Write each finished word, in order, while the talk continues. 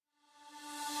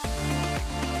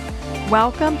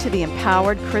Welcome to the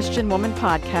Empowered Christian Woman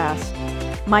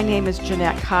Podcast. My name is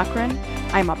Jeanette Cochran.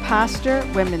 I'm a pastor,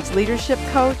 women's leadership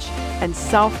coach, and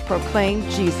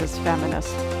self-proclaimed Jesus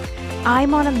feminist.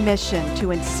 I'm on a mission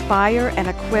to inspire and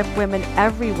equip women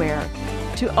everywhere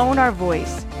to own our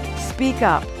voice, speak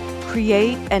up,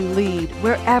 create, and lead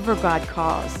wherever God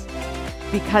calls.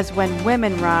 Because when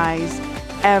women rise,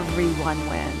 everyone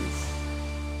wins.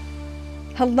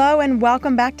 Hello and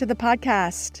welcome back to the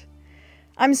podcast.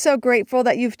 I'm so grateful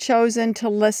that you've chosen to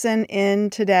listen in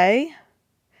today.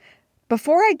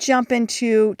 Before I jump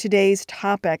into today's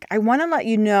topic, I want to let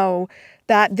you know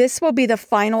that this will be the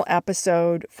final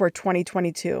episode for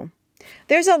 2022.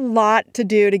 There's a lot to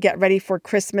do to get ready for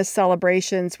Christmas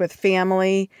celebrations with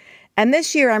family. And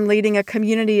this year, I'm leading a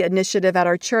community initiative at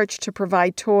our church to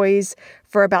provide toys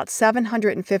for about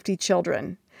 750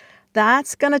 children.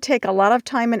 That's going to take a lot of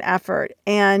time and effort.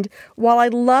 And while I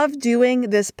love doing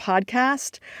this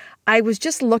podcast, I was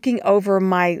just looking over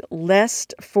my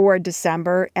list for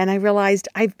December, and I realized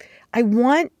I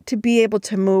want to be able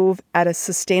to move at a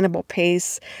sustainable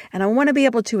pace, and I want to be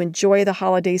able to enjoy the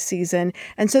holiday season.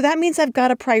 And so that means I've got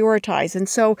to prioritize. And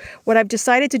so what I've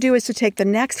decided to do is to take the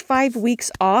next 5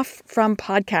 weeks off from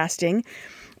podcasting.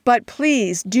 But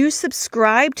please do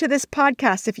subscribe to this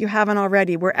podcast if you haven't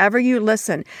already, wherever you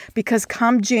listen, because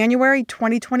come January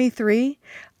 2023,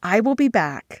 I will be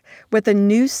back with a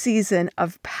new season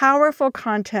of powerful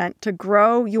content to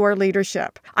grow your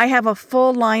leadership. I have a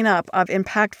full lineup of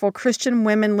impactful Christian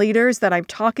women leaders that I'm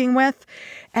talking with,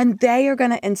 and they are going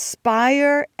to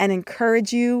inspire and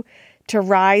encourage you to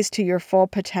rise to your full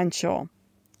potential.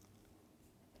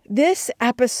 This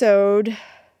episode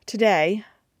today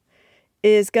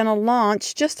is going to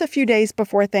launch just a few days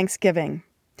before Thanksgiving.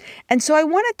 And so I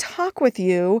want to talk with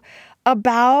you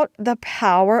about the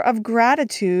power of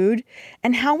gratitude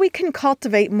and how we can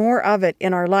cultivate more of it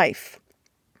in our life.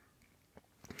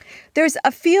 There's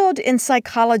a field in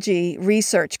psychology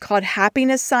research called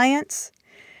happiness science.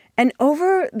 And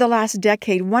over the last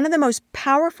decade, one of the most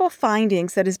powerful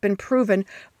findings that has been proven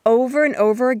over and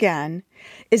over again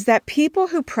is that people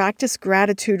who practice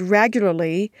gratitude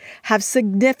regularly have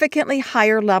significantly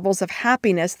higher levels of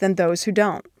happiness than those who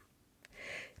don't.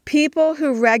 People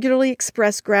who regularly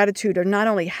express gratitude are not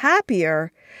only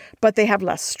happier, but they have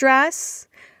less stress,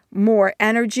 more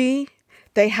energy,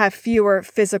 they have fewer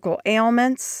physical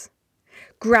ailments.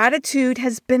 Gratitude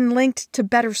has been linked to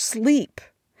better sleep.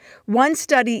 One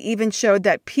study even showed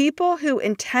that people who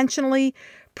intentionally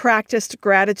practiced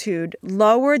gratitude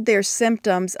lowered their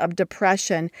symptoms of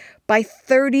depression by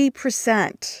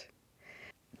 30%.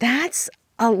 That's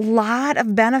a lot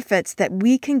of benefits that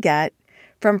we can get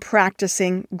from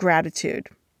practicing gratitude.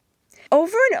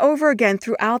 Over and over again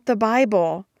throughout the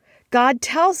Bible, God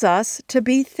tells us to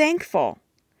be thankful.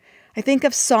 I think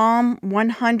of Psalm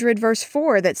 100 verse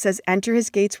 4 that says, "Enter his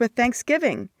gates with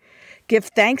thanksgiving. Give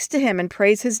thanks to him and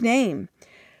praise his name."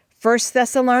 1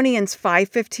 Thessalonians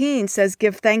 5:15 says,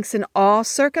 "Give thanks in all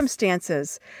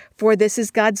circumstances, for this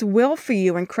is God's will for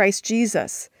you in Christ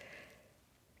Jesus."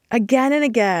 Again and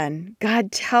again,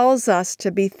 God tells us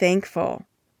to be thankful.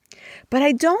 But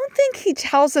I don't think he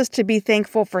tells us to be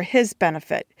thankful for his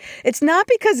benefit. It's not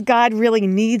because God really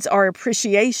needs our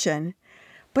appreciation,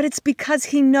 but it's because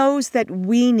he knows that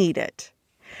we need it.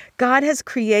 God has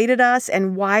created us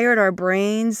and wired our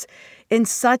brains in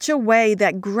such a way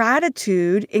that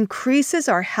gratitude increases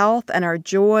our health and our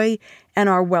joy and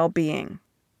our well-being.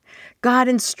 God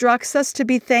instructs us to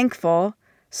be thankful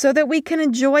so that we can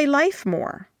enjoy life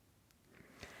more.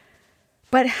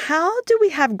 But how do we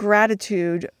have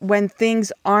gratitude when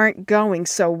things aren't going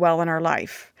so well in our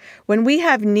life? When we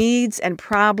have needs and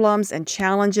problems and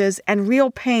challenges and real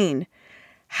pain,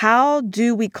 how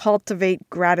do we cultivate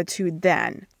gratitude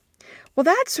then? Well,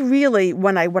 that's really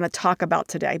what I want to talk about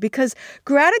today, because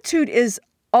gratitude is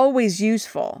always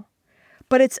useful,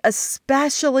 but it's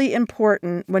especially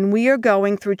important when we are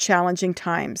going through challenging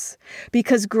times,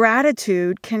 because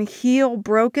gratitude can heal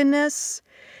brokenness.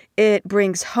 It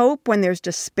brings hope when there's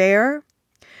despair.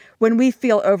 When we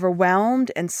feel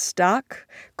overwhelmed and stuck,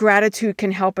 gratitude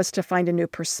can help us to find a new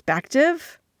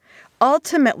perspective.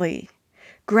 Ultimately,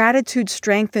 gratitude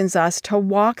strengthens us to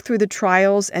walk through the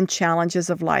trials and challenges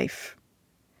of life.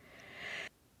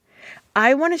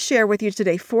 I want to share with you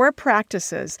today 4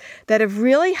 practices that have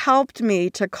really helped me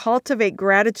to cultivate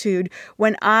gratitude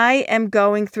when I am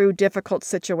going through difficult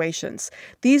situations.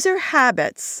 These are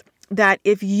habits that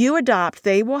if you adopt,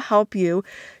 they will help you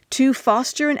to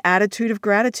foster an attitude of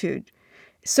gratitude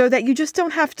so that you just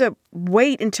don't have to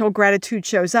wait until gratitude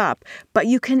shows up, but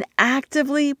you can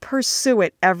actively pursue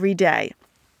it every day.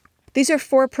 These are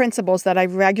 4 principles that I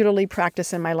regularly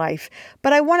practice in my life.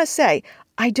 But I want to say,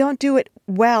 I don't do it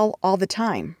well all the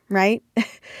time, right?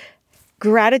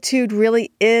 Gratitude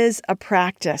really is a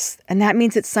practice, and that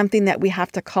means it's something that we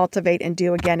have to cultivate and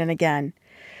do again and again.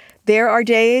 There are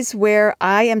days where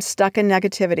I am stuck in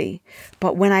negativity,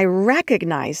 but when I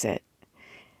recognize it,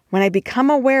 when I become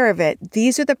aware of it,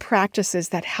 these are the practices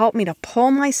that help me to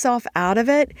pull myself out of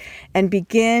it and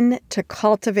begin to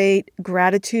cultivate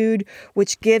gratitude,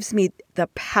 which gives me the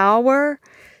power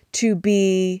to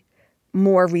be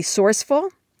more resourceful,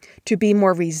 to be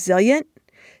more resilient,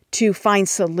 to find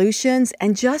solutions,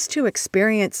 and just to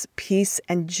experience peace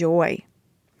and joy.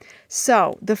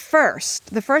 So the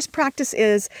first practice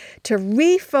is to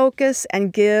refocus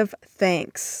and give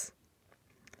thanks.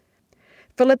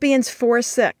 Philippians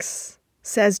 4:6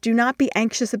 says, "Do not be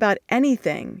anxious about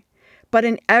anything, but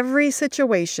in every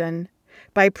situation,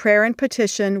 by prayer and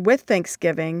petition with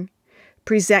thanksgiving,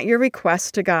 present your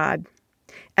requests to God.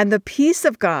 And the peace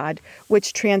of God,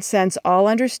 which transcends all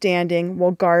understanding,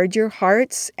 will guard your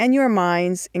hearts and your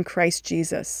minds in Christ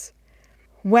Jesus."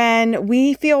 When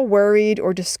we feel worried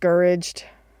or discouraged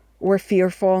or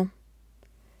fearful,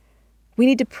 we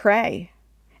need to pray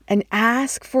and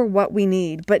ask for what we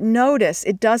need. But notice,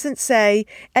 it doesn't say,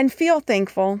 and feel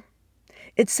thankful.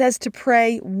 It says to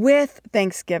pray with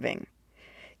thanksgiving.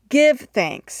 Give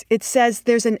thanks. It says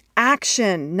there's an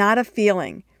action, not a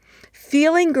feeling.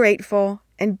 Feeling grateful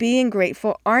and being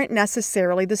grateful aren't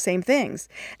necessarily the same things.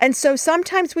 And so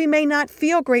sometimes we may not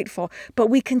feel grateful, but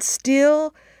we can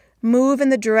still move in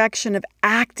the direction of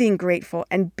acting grateful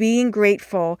and being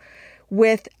grateful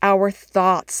with our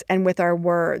thoughts and with our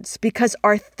words, because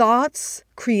our thoughts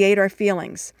create our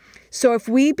feelings. So if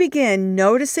we begin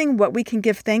noticing what we can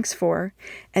give thanks for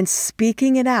and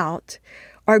speaking it out,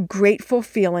 our grateful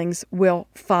feelings will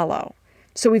follow.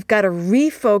 So we've got to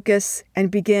refocus and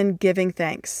begin giving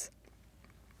thanks.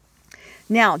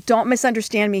 Now, don't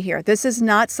misunderstand me here. This is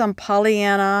not some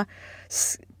Pollyanna,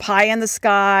 pie in the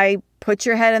sky, put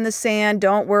your head in the sand,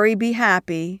 don't worry, be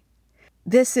happy.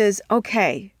 This is,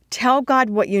 okay, tell God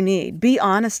what you need. Be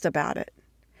honest about it.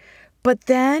 But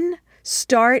then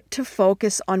start to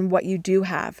focus on what you do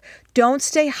have. Don't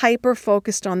stay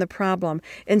hyper-focused on the problem.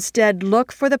 Instead,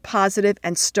 look for the positive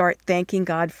and start thanking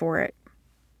God for it.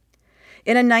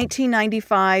 In a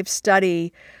 1995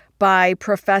 study by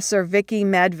Professor Vicky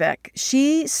Medvik,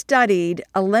 she studied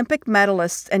Olympic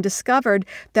medalists and discovered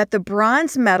that the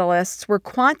bronze medalists were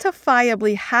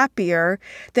quantifiably happier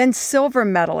than silver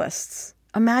medalists.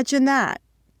 Imagine that.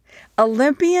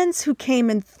 Olympians who came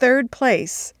in 3rd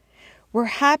place were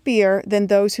happier than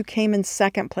those who came in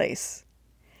 2nd place.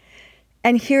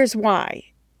 And here's why.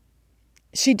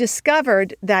 She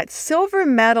discovered that silver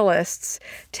medalists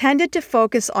tended to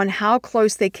focus on how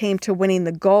close they came to winning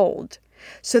the gold,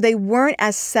 so they weren't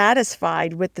as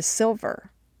satisfied with the silver.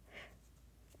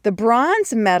 The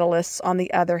bronze medalists, on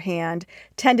the other hand,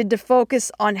 tended to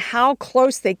focus on how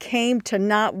close they came to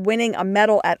not winning a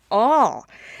medal at all.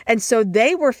 And so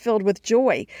they were filled with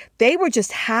joy. They were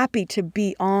just happy to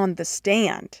be on the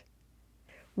stand.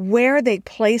 Where they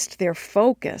placed their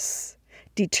focus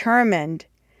determined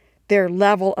their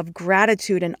level of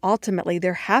gratitude and ultimately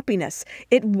their happiness.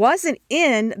 It wasn't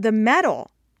in the medal.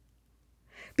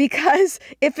 Because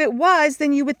if it was,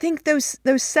 then you would think those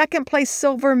 2nd place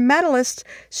silver medalists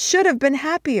should have been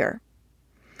happier.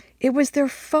 It was their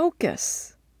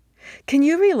focus. Can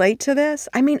you relate to this?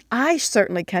 I mean, I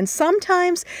certainly can.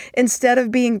 Sometimes instead of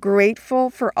being grateful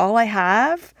for all I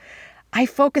have, I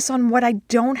focus on what I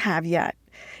don't have yet.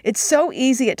 It's so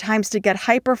easy at times to get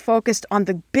hyper-focused on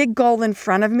the big goal in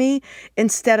front of me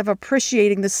instead of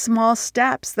appreciating the small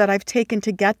steps that I've taken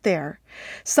to get there.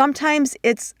 Sometimes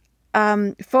it's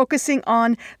focusing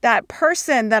on that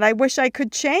person that I wish I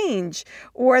could change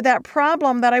or that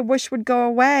problem that I wish would go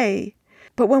away.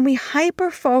 But when we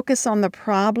hyper-focus on the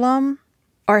problem,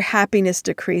 our happiness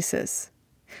decreases.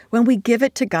 When we give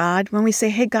it to God, when we say,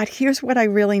 hey, God, here's what I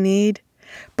really need,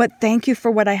 but thank you for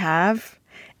what I have,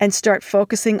 and start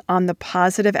focusing on the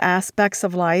positive aspects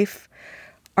of life,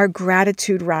 our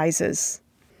gratitude rises.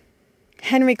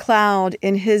 Henry Cloud,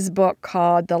 in his book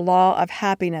called The Law of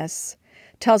Happiness,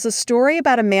 tells a story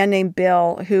about a man named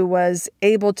Bill who was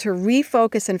able to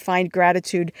refocus and find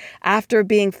gratitude after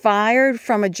being fired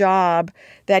from a job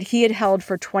that he had held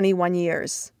for 21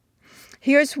 years.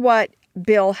 Here's what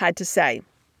Bill had to say.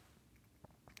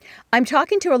 I'm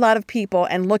talking to a lot of people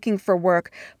and looking for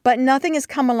work, but nothing has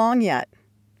come along yet.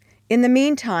 In the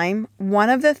meantime, one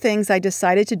of the things I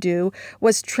decided to do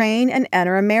was train and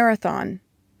enter a marathon.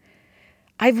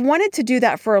 I've wanted to do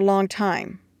that for a long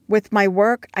time. With my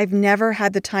work, I've never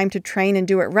had the time to train and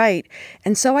do it right,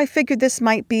 and so I figured this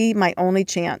might be my only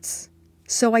chance.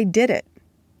 So I did it.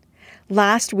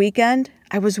 Last weekend,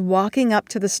 I was walking up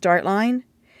to the start line,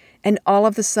 and all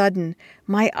of a sudden,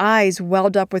 my eyes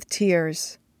welled up with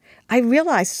tears. I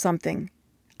realized something.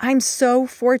 I'm so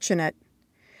fortunate.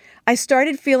 I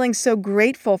started feeling so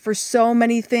grateful for so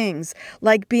many things,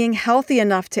 like being healthy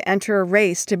enough to enter a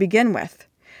race to begin with,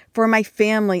 for my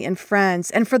family and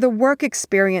friends, and for the work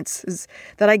experiences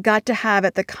that I got to have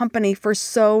at the company for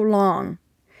so long.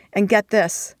 And get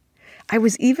this, I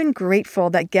was even grateful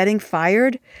that getting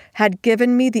fired had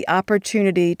given me the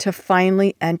opportunity to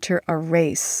finally enter a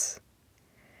race.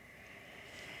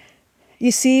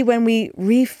 You see, when we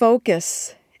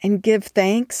refocus and give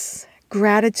thanks,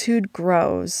 gratitude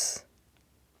grows.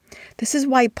 This is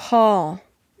why Paul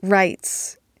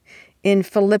writes in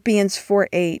Philippians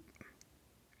 4:8.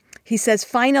 He says,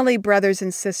 "Finally, brothers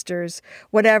and sisters,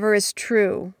 whatever is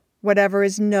true, whatever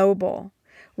is noble,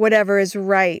 whatever is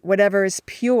right, whatever is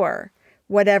pure,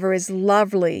 whatever is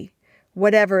lovely,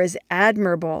 whatever is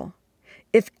admirable,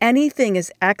 if anything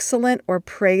is excellent or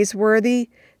praiseworthy,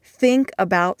 think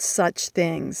about such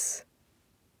things."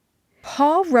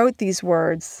 Paul wrote these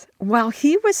words while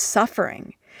he was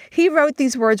suffering. He wrote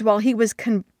these words while he was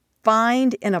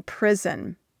confined in a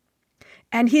prison.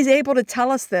 And he's able to tell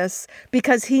us this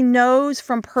because he knows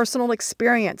from personal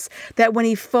experience that when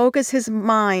he focuses his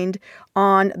mind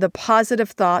on the positive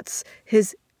thoughts,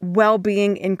 his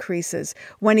well-being increases.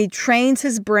 When he trains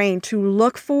his brain to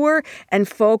look for and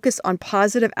focus on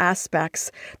positive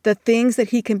aspects, the things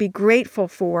that he can be grateful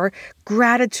for,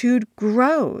 gratitude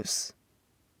grows.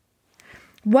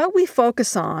 What we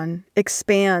focus on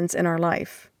expands in our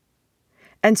life.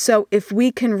 And so if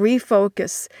we can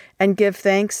refocus and give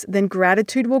thanks, then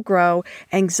gratitude will grow,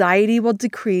 anxiety will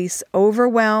decrease,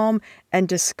 overwhelm and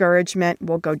discouragement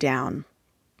will go down.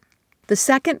 The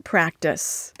second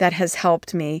practice that has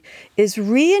helped me is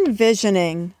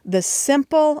re-envisioning the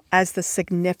simple as the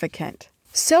significant.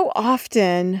 So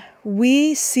often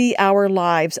we see our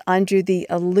lives under the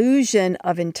illusion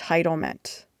of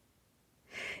entitlement.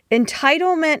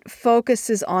 Entitlement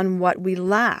focuses on what we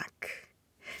lack.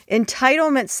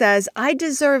 Entitlement says, I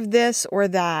deserve this or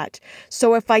that.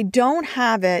 So if I don't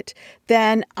have it,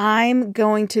 then I'm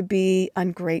going to be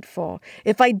ungrateful.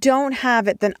 If I don't have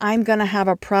it, then I'm going to have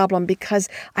a problem because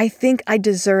I think I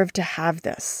deserve to have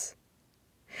this.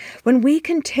 When we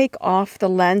can take off the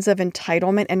lens of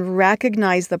entitlement and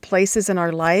recognize the places in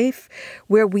our life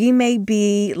where we may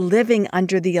be living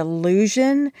under the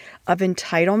illusion of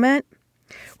entitlement,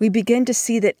 we begin to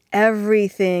see that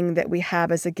everything that we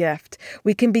have is a gift.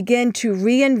 We can begin to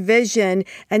re-envision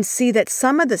and see that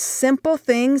some of the simple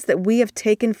things that we have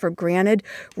taken for granted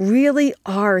really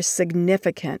are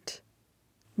significant.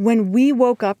 When we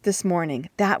woke up this morning,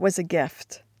 that was a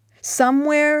gift.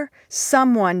 Somewhere,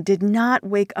 someone did not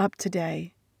wake up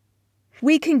today.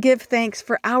 We can give thanks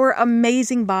for our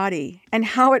amazing body and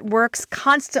how it works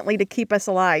constantly to keep us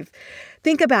alive.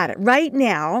 Think about it. Right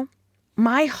now,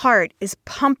 my heart is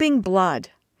pumping blood.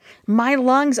 My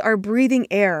lungs are breathing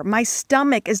air. My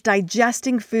stomach is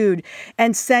digesting food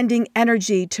and sending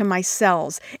energy to my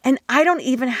cells. And I don't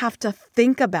even have to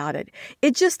think about it.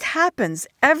 It just happens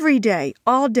every day,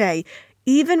 all day,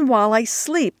 even while I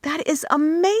sleep. That is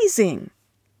amazing.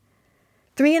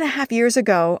 3.5 years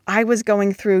ago, I was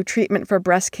going through treatment for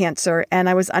breast cancer and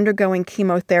I was undergoing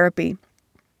chemotherapy.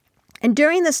 And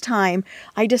during this time,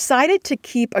 I decided to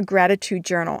keep a gratitude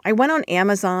journal. I went on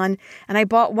Amazon and I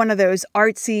bought one of those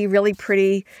artsy, really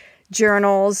pretty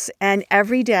journals. And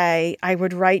every day I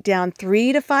would write down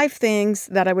 3 to 5 things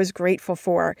that I was grateful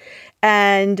for.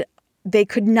 And they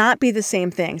could not be the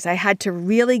same things. I had to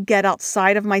really get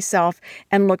outside of myself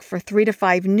and look for 3 to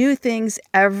 5 new things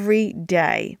every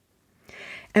day.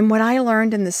 And what I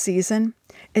learned in this season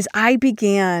is I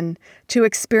began to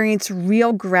experience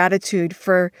real gratitude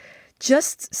for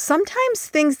just sometimes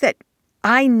things that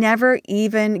I never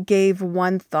even gave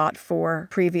one thought for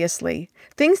previously.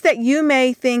 Things that you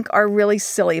may think are really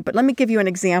silly, but let me give you an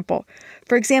example.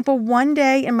 For example, one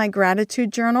day in my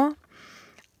gratitude journal,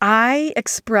 I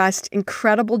expressed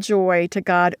incredible joy to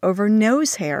God over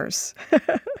nose hairs.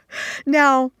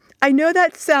 Now, I know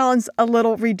that sounds a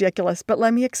little ridiculous, but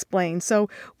let me explain. So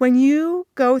when you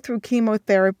go through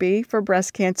chemotherapy for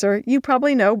breast cancer, you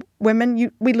probably know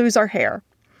women, we lose our hair.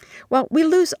 Well, we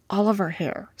lose all of our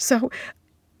hair. So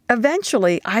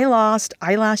eventually I lost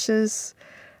eyelashes,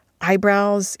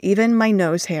 eyebrows, even my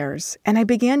nose hairs. And I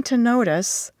began to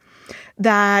notice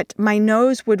that my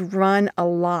nose would run a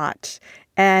lot.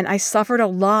 And I suffered a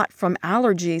lot from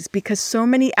allergies because so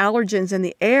many allergens in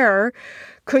the air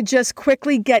could just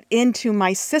quickly get into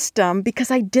my system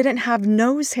because I didn't have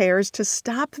nose hairs to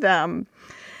stop them.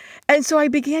 And so I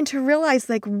began to realize,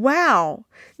 like, wow,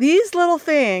 these little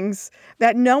things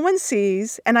that no one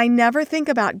sees and I never think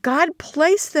about, God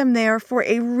placed them there for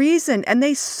a reason and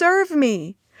they serve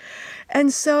me.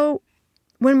 And so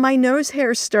when my nose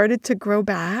hairs started to grow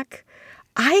back,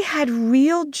 I had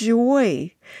real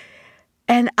joy.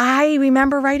 And I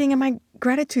remember writing in my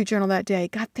gratitude journal that day,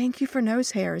 God, thank you for nose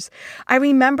hairs. I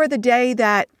remember the day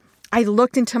that I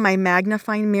looked into my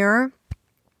magnifying mirror,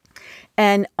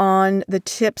 and on the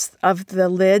tips of the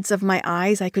lids of my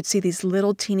eyes, I could see these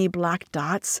little teeny black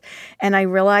dots. And I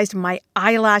realized my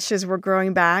eyelashes were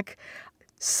growing back.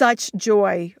 Such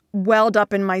joy welled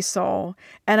up in my soul.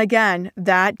 And again,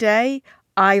 that day,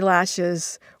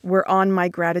 eyelashes were on my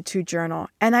gratitude journal.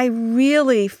 And I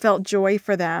really felt joy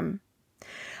for them.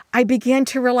 I began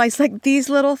to realize, like, these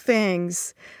little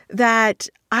things that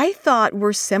I thought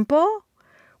were simple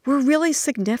were really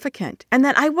significant, and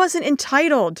that I wasn't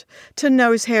entitled to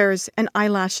nose hairs and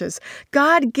eyelashes.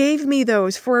 God gave me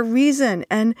those for a reason,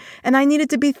 and I needed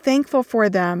to be thankful for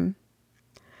them.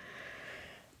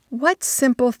 What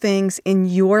simple things in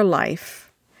your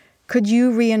life could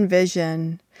you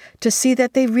re-envision to see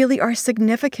that they really are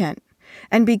significant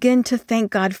and begin to thank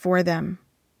God for them?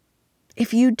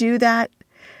 If you do that,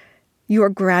 your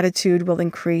gratitude will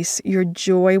increase, your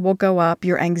joy will go up,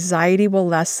 your anxiety will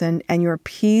lessen, and your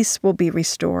peace will be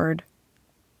restored.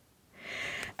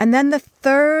 And then the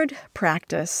third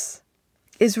practice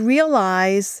is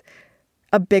realize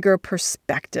a bigger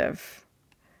perspective.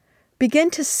 Begin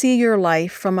to see your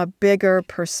life from a bigger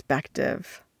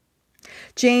perspective.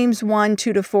 James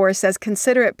 1:2-4 says,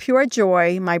 "Consider it pure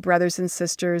joy, my brothers and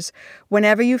sisters,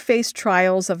 whenever you face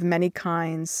trials of many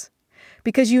kinds,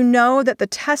 because you know that the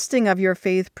testing of your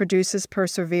faith produces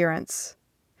perseverance.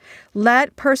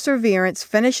 Let perseverance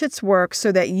finish its work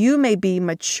so that you may be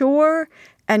mature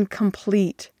and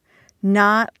complete,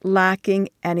 not lacking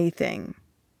anything."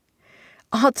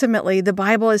 Ultimately, the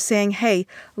Bible is saying, hey,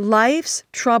 life's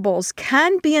troubles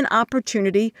can be an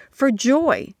opportunity for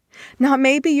joy. Now,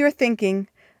 maybe you're thinking,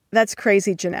 that's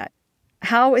crazy, Jeanette.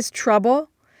 How is trouble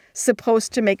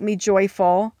supposed to make me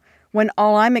joyful when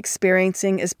all I'm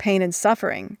experiencing is pain and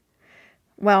suffering?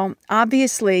 Well,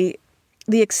 obviously,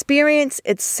 the experience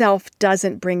itself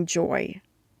doesn't bring joy.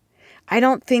 I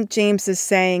don't think James is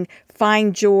saying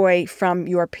find joy from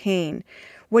your pain.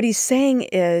 What he's saying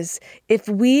is, if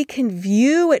we can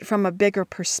view it from a bigger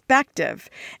perspective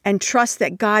and trust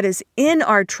that God is in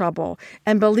our trouble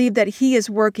and believe that he is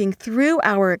working through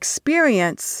our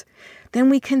experience, then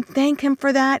we can thank him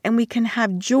for that and we can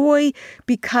have joy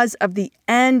because of the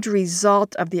end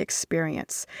result of the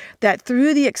experience. That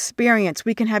through the experience,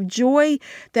 we can have joy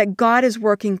that God is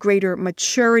working greater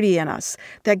maturity in us,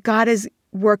 that God is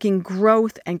working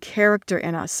growth and character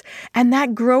in us. And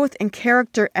that growth and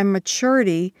character and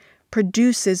maturity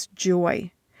produces joy.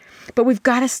 But we've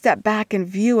got to step back and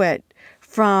view it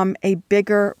from a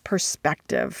bigger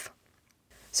perspective.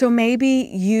 So maybe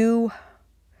you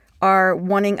are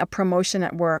wanting a promotion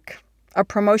at work, a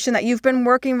promotion that you've been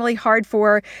working really hard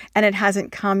for and it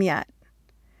hasn't come yet.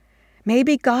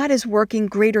 Maybe God is working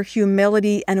greater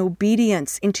humility and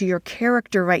obedience into your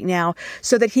character right now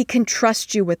so that he can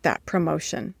trust you with that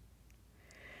promotion.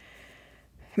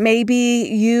 Maybe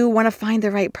you want to find the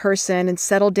right person and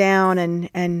settle down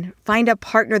and find a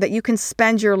partner that you can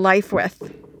spend your life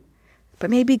with. But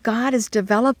maybe God is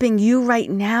developing you right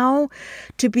now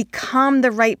to become the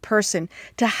right person,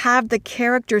 to have the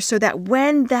character so that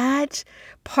when that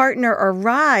partner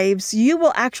arrives, you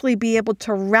will actually be able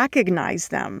to recognize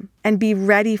them and be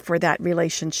ready for that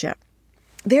relationship.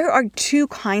 There are two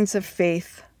kinds of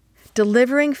faith: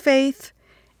 delivering faith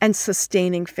and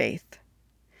sustaining faith.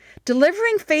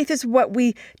 Delivering faith is what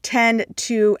we tend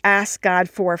to ask God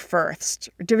for first.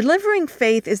 Delivering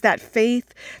faith is that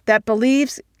faith that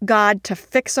believes God to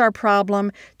fix our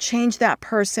problem, change that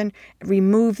person,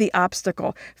 remove the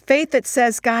obstacle. Faith that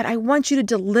says, God, I want you to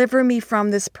deliver me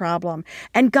from this problem.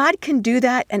 And God can do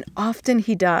that, and often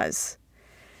he does.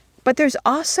 But there's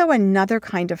also another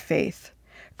kind of faith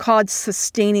called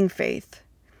sustaining faith.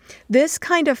 This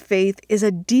kind of faith is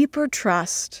a deeper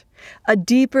trust, a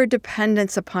deeper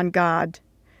dependence upon God,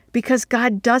 because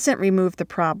God doesn't remove the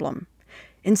problem.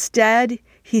 Instead,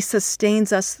 he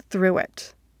sustains us through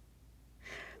it.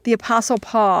 The Apostle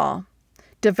Paul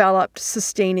developed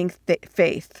sustaining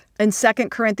faith. In 2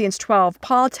 Corinthians 12,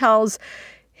 Paul tells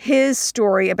his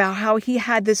story about how he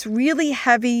had this really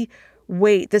heavy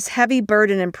weight, this heavy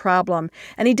burden and problem.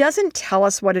 And he doesn't tell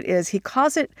us what it is. He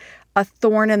calls it a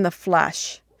thorn in the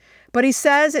flesh. But he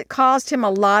says it caused him a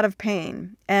lot of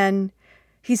pain. And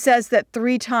He says that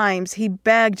 3 times he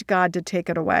begged God to take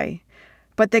it away,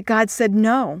 but that God said,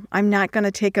 "No, I'm not going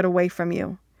to take it away from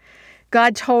you."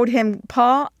 God told him,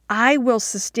 "Paul, I will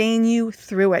sustain you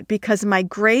through it because my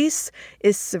grace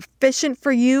is sufficient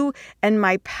for you and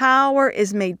my power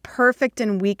is made perfect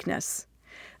in weakness."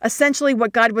 Essentially,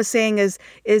 what God was saying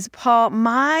is Paul,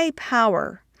 my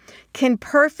power can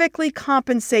perfectly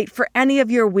compensate for any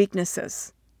of your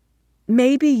weaknesses.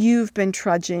 Maybe you've been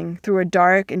trudging through a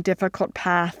dark and difficult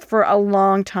path for a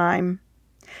long time,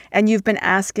 and you've been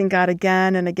asking God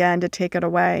again and again to take it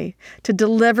away, to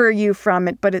deliver you from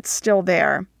it, but it's still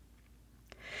there.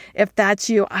 If that's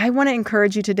you, I want to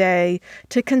encourage you today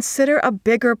to consider a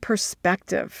bigger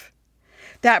perspective,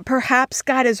 that perhaps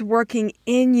God is working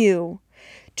in you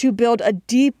to build a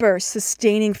deeper,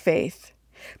 sustaining faith.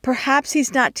 Perhaps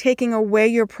he's not taking away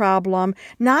your problem,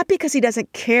 not because he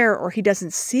doesn't care or he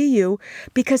doesn't see you,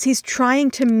 because he's trying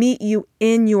to meet you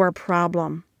in your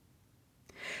problem.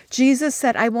 Jesus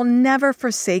said, "I will never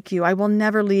forsake you. I will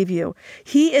never leave you."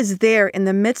 He is there in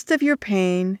the midst of your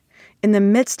pain, in the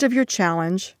midst of your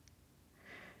challenge.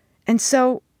 And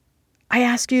so I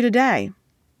ask you today,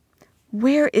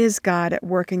 where is God at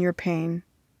work in your pain?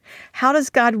 How does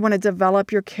God want to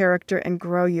develop your character and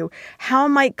grow you? How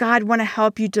might God want to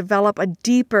help you develop a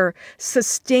deeper,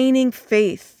 sustaining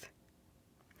faith?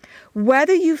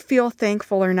 Whether you feel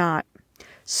thankful or not,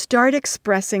 start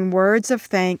expressing words of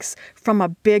thanks from a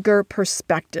bigger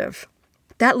perspective.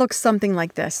 That looks something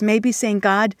like this. Maybe saying,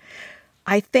 "God,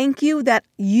 I thank you that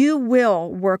you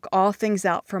will work all things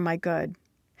out for my good.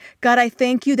 God, I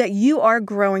thank you that you are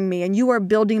growing me and you are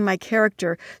building my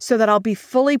character so that I'll be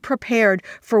fully prepared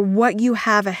for what you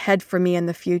have ahead for me in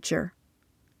the future.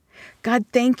 God,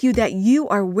 thank you that you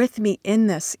are with me in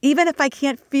this. Even if I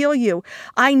can't feel you,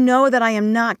 I know that I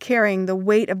am not carrying the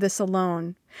weight of this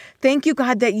alone. Thank you,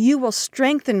 God, that you will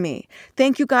strengthen me.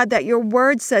 Thank you, God, that your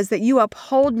word says that you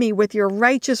uphold me with your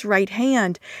righteous right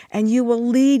hand and you will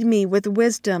lead me with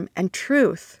wisdom and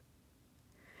truth."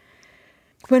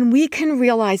 When we can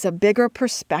realize a bigger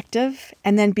perspective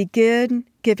and then begin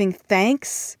giving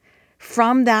thanks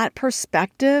from that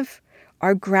perspective,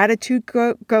 our gratitude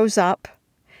goes up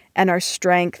and our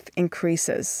strength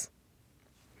increases.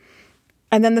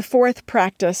 And then the fourth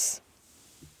practice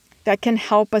that can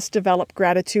help us develop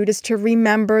gratitude is to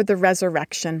remember the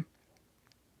resurrection.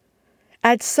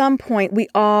 At some point, we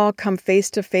all come face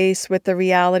to face with the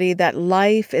reality that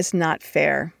life is not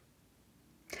fair.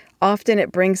 Often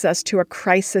it brings us to a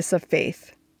crisis of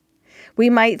faith.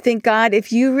 We might think, "God,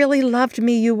 if you really loved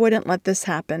me, you wouldn't let this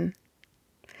happen."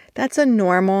 That's a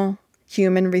normal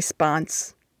human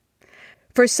response.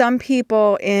 For some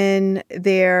people in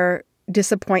their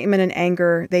disappointment and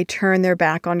anger, they turn their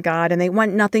back on God and they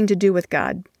want nothing to do with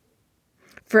God.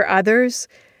 For others,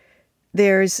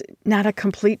 there's not a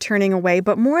complete turning away,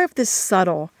 but more of this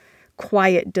subtle,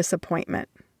 quiet disappointment.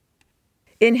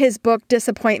 In his book,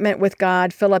 Disappointment with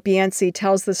God, Philip Yancey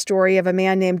tells the story of a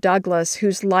man named Douglas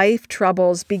whose life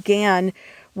troubles began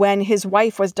when his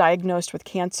wife was diagnosed with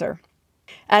cancer.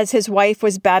 As his wife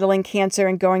was battling cancer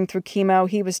and going through chemo,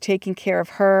 he was taking care of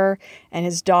her and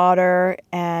his daughter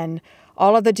and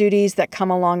all of the duties that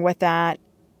come along with that.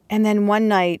 And then one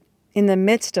night, in the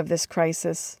midst of this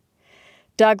crisis,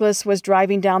 Douglas was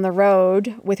driving down the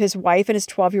road with his wife and his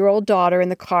 12-year-old daughter in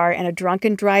the car, and a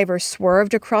drunken driver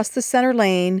swerved across the center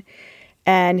lane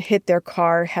and hit their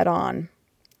car head on.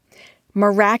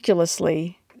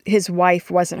 Miraculously, his wife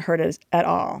wasn't hurt at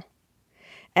all,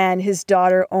 and his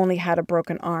daughter only had a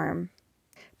broken arm.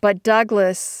 But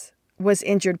Douglas was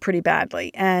injured pretty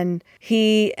badly, and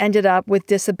he ended up with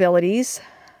disabilities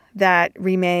that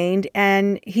remained,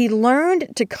 and he learned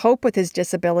to cope with his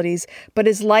disabilities, but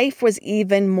his life was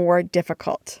even more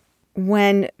difficult.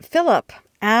 When Philip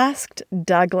asked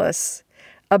Douglas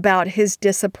about his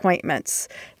disappointments,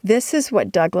 this is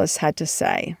what Douglas had to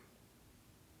say.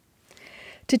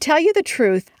 "To tell you the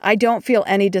truth, I don't feel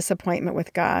any disappointment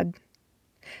with God.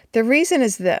 The reason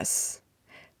is this.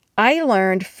 I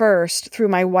learned first through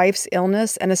my wife's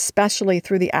illness and especially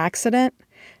through the accident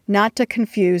not to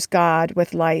confuse God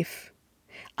with life.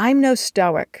 I'm no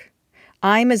stoic.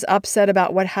 I'm as upset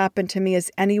about what happened to me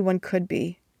as anyone could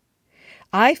be.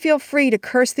 I feel free to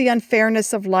curse the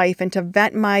unfairness of life and to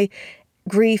vent my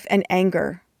grief and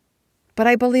anger. But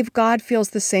I believe God feels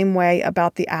the same way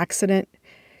about the accident,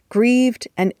 grieved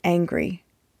and angry.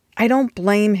 I don't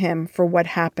blame him for what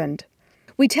happened.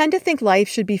 We tend to think life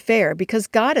should be fair because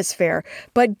God is fair,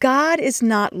 but God is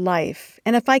not life.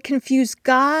 And if I confuse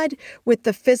God with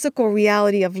the physical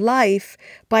reality of life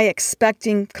by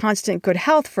expecting constant good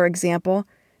health, for example,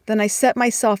 then I set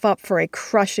myself up for a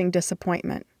crushing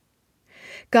disappointment.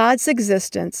 God's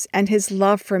existence and his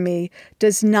love for me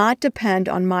does not depend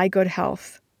on my good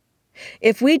health.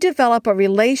 If we develop a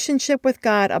relationship with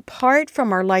God apart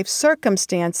from our life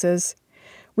circumstances,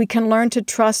 we can learn to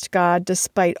trust God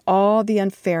despite all the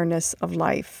unfairness of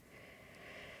life.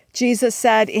 Jesus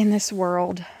said, in this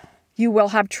world, you will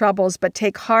have troubles, but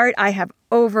take heart, I have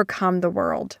overcome the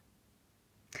world.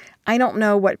 I don't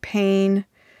know what pain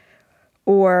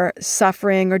or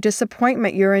suffering or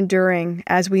disappointment you're enduring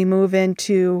as we move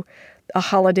into a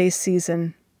holiday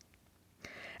season.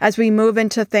 As we move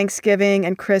into Thanksgiving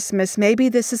and Christmas, maybe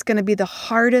this is going to be the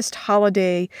hardest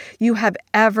holiday you have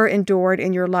ever endured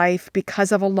in your life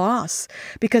because of a loss,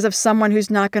 because of someone who's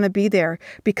not going to be there,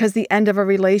 because the end of a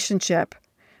relationship.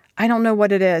 I don't know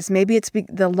what it is. Maybe it's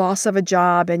the loss of a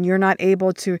job and you're not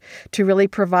able to really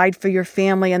provide for your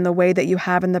family in the way that you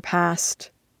have in the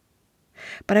past.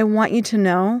 But I want you to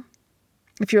know,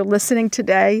 if you're listening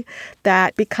today,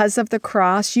 that because of the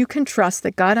cross, you can trust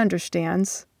that God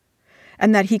understands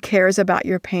and that he cares about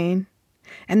your pain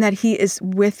and that he is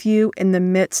with you in the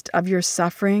midst of your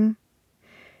suffering.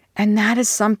 And that is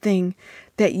something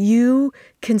that you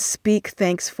can speak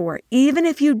thanks for. Even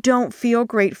if you don't feel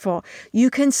grateful,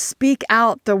 you can speak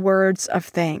out the words of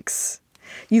thanks.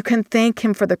 You can thank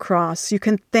him for the cross. You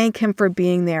can thank him for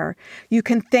being there. You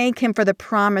can thank him for the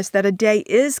promise that a day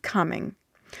is coming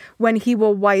when he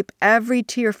will wipe every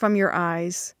tear from your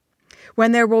eyes,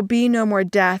 when there will be no more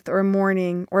death or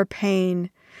mourning or pain,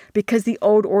 because the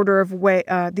old order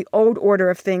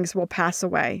of things will pass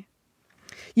away.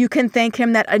 You can thank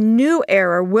him that a new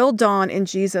era will dawn in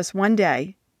Jesus one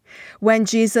day, when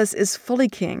Jesus is fully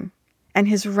king, and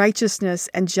his righteousness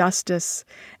and justice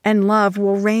and love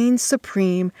will reign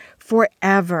supreme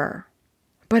forever.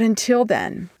 But until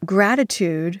then,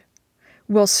 gratitude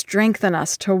will strengthen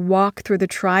us to walk through the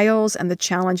trials and the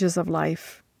challenges of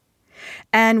life.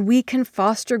 And we can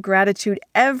foster gratitude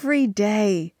every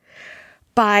day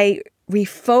by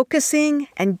refocusing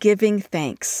and giving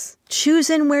thanks,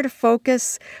 choosing where to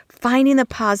focus, finding the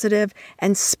positive,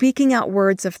 and speaking out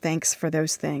words of thanks for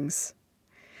those things.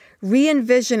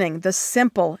 Re-envisioning the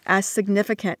simple as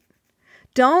significant.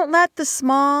 Don't let the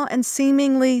small and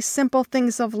seemingly simple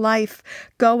things of life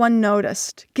go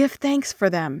unnoticed. Give thanks for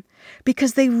them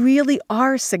because they really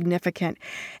are significant.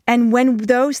 And when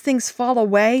those things fall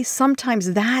away,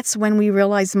 sometimes that's when we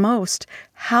realize most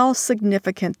how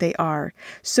significant they are.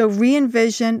 So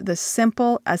re-envision the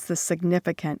simple as the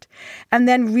significant, and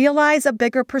then realize a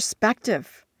bigger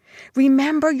perspective.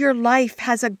 Remember, your life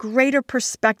has a greater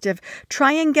perspective.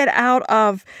 Try and get out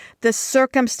of the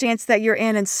circumstance that you're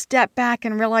in and step back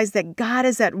and realize that God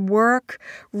is at work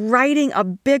writing a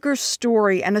bigger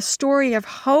story, and a story of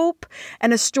hope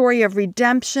and a story of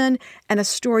redemption and a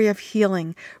story of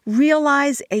healing.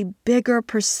 Realize a bigger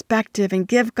perspective and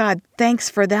give God thanks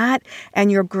for that,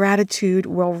 and your gratitude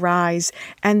will rise.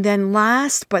 And then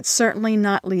last, but certainly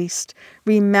not least,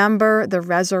 remember the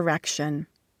resurrection.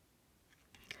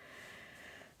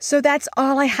 So that's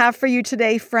all I have for you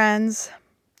today, friends.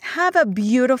 Have a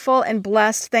beautiful and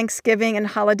blessed Thanksgiving and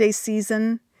holiday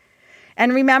season.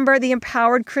 And remember, the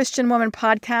Empowered Christian Woman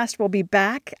podcast will be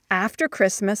back after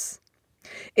Christmas.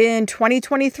 In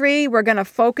 2023, we're going to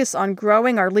focus on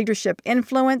growing our leadership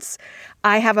influence.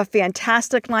 I have a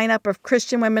fantastic lineup of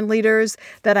Christian women leaders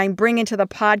that I'm bringing to the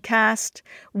podcast.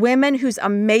 Women whose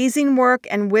amazing work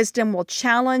and wisdom will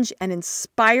challenge and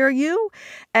inspire you.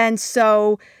 And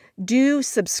so do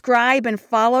subscribe and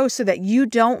follow so that you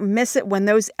don't miss it when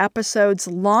those episodes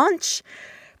launch.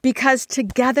 Because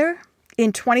together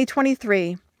in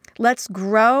 2023, let's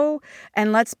grow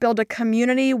and let's build a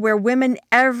community where women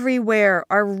everywhere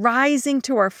are rising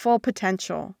to our full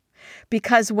potential.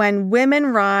 Because when women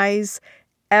rise,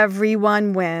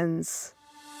 everyone wins.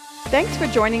 Thanks for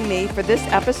joining me for this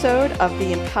episode of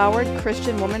the Empowered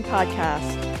Christian Woman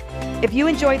podcast. If you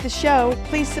enjoyed the show,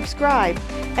 please subscribe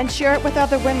and share it with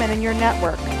other women in your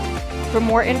network. For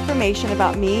more information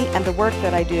about me and the work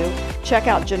that I do, check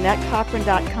out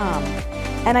JeanetteCochran.com.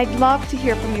 And I'd love to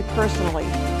hear from you personally.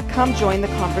 Come join the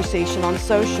conversation on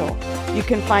social. You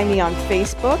can find me on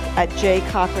Facebook at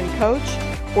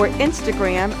jcochrancoach or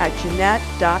Instagram at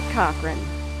Jeanette.Cochran.